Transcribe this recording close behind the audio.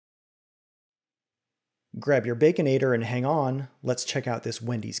Grab your Baconator and hang on, let's check out this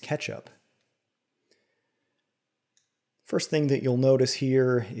Wendy's Ketchup. First thing that you'll notice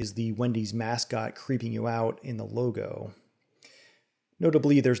here is the Wendy's mascot creeping you out in the logo.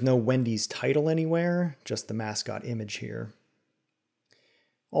 Notably, there's no Wendy's title anywhere, just the mascot image here.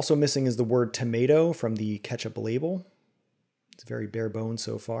 Also missing is the word tomato from the ketchup label. It's very bare bones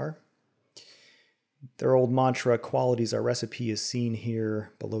so far. Their old mantra, quality is our recipe, is seen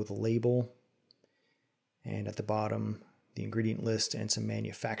here below the label. And at the bottom, the ingredient list and some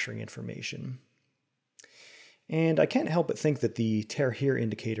manufacturing information. And I can't help but think that the tear here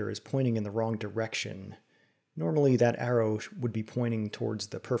indicator is pointing in the wrong direction. Normally that arrow would be pointing towards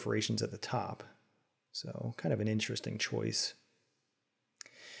the perforations at the top. So kind of an interesting choice.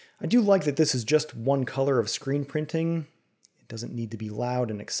 I do like that this is just one color of screen printing. It doesn't need to be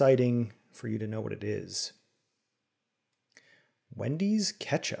loud and exciting for you to know what it is. Wendy's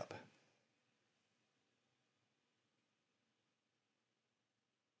Ketchup.